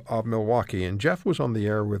suburb of Milwaukee. And Jeff was on the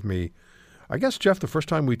air with me. I guess, Jeff, the first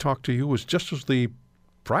time we talked to you was just as the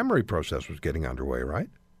primary process was getting underway, right?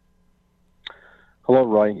 Hello,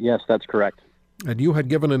 Roy. Yes, that's correct. And you had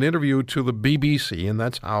given an interview to the BBC, and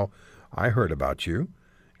that's how I heard about you.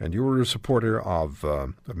 And you were a supporter of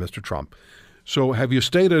Mr. Trump. So have you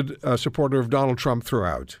stayed a supporter of Donald Trump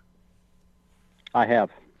throughout? I have.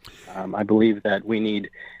 I believe that we need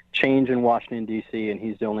change in Washington, D.C., and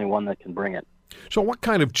he's the only one that can bring it. So what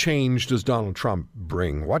kind of change does Donald Trump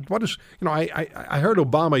bring? What is, I heard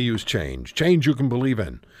Obama use change you can believe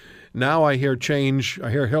in. Now I hear change, I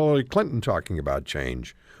hear Hillary Clinton talking about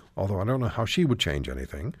change, although I don't know how she would change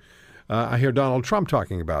anything. I hear Donald Trump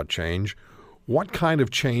talking about change. What kind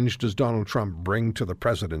of change does Donald Trump bring to the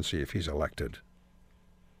presidency if he's elected?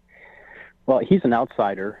 Well, he's an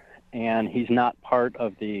outsider, and he's not part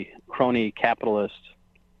of the crony capitalist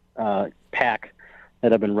pack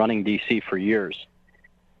that have been running D.C. for years.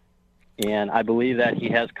 And I believe that he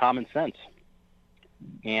has common sense,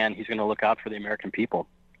 and he's going to look out for the American people.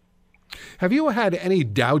 Have you had any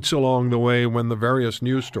doubts along the way when the various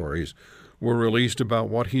news stories were released about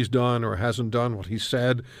what he's done or hasn't done, what he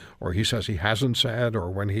said or he says he hasn't said, or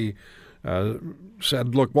when he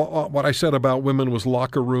said, look, what I said about women was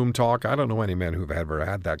locker room talk? I don't know any men who've ever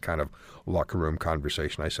had that kind of locker room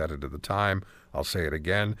conversation. I said it at the time. I'll say it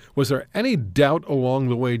again. Was there any doubt along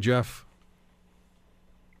the way, Jeff?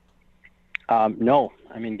 No.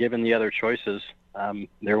 I mean, given the other choices,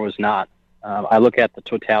 there was not. I look at the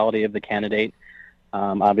totality of the candidate.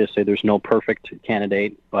 Obviously, there's no perfect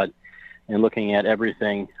candidate, but in looking at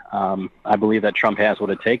everything, I believe that Trump has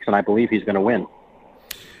what it takes, and I believe he's going to win.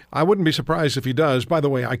 I wouldn't be surprised if he does. By the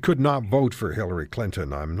way, I could not vote for Hillary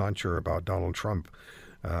Clinton. I'm not sure about Donald Trump.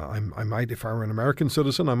 I might, if I were an American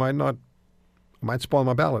citizen, I might spoil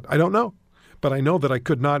my ballot. I don't know. But I know that I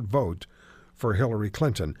could not vote for Hillary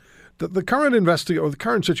Clinton. The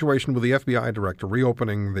current situation with the FBI director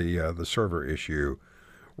reopening the server issue,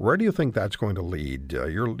 where do you think that's going to lead?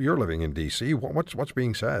 You're living in D.C. What's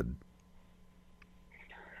being said?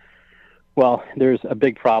 Well, there's a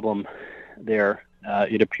big problem there.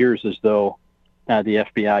 It appears as though the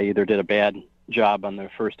FBI either did a bad job on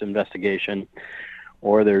their first investigation,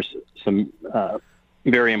 or there's some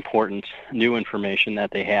very important new information that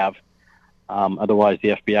they have. Otherwise, the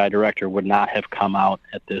FBI director would not have come out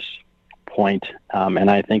at this point. And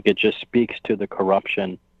I think it just speaks to the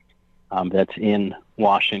corruption that's in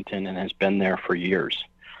Washington and has been there for years.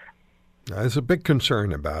 There's a big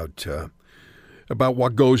concern about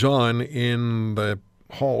what goes on in the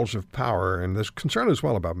halls of power, and there's concern as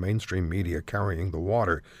well about mainstream media carrying the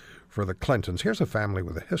water for the Clintons. Here's a family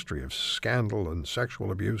with a history of scandal and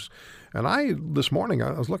sexual abuse. And this morning,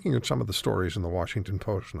 I was looking at some of the stories in the Washington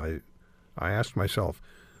Post, and I asked myself,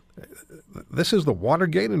 this is the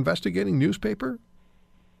Watergate investigating newspaper?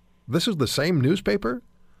 This is the same newspaper?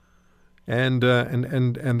 And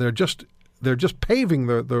they're just paving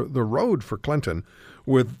the road for Clinton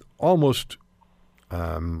with almost,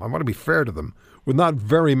 I want to be fair to them, with not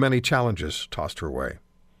very many challenges tossed her way.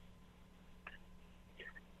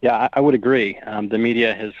 Yeah, I would agree. The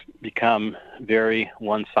media has become very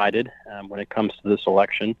one-sided when it comes to this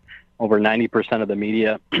election. Over 90% of the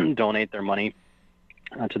media donate their money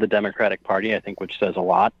to the Democratic Party, I think, which says a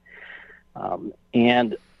lot.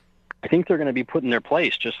 And I think they're going to be put in their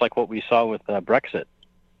place, just like what we saw with Brexit.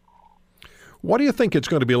 What do you think it's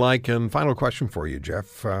going to be like, and final question for you,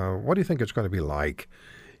 Jeff, what do you think it's going to be like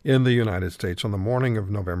in the United States on the morning of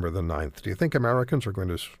November the 9th? Do you think Americans are going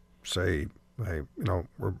to say, hey,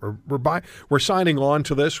 we're signing on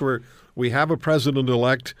to this, we have a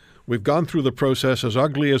president-elect, we've gone through the process as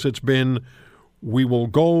ugly as it's been, we will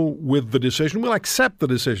go with the decision, we'll accept the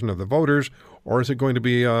decision of the voters, or is it going to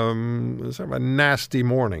be sort of a nasty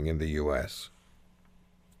morning in the U.S.?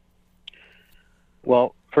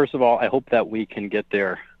 Well, first of all, I hope that we can get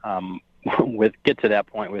there, get to that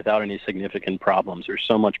point without any significant problems. There's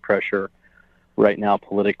so much pressure right now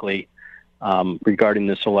politically regarding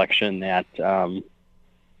this election that,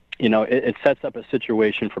 it sets up a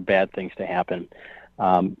situation for bad things to happen.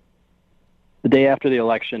 The day after the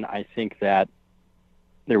election, I think that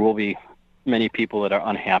there will be many people that are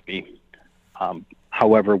unhappy.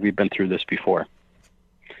 However, we've been through this before.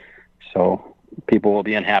 So people will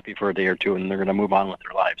be unhappy for a day or two, and they're going to move on with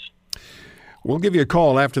their lives. We'll give you a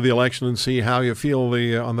call after the election and see how you feel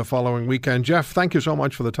on the following weekend. Jeff, thank you so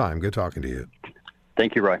much for the time. Good talking to you.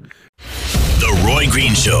 Thank you, Roy. The Roy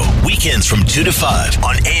Green Show, weekends from 2 to 5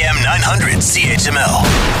 on AM 900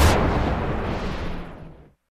 CHML.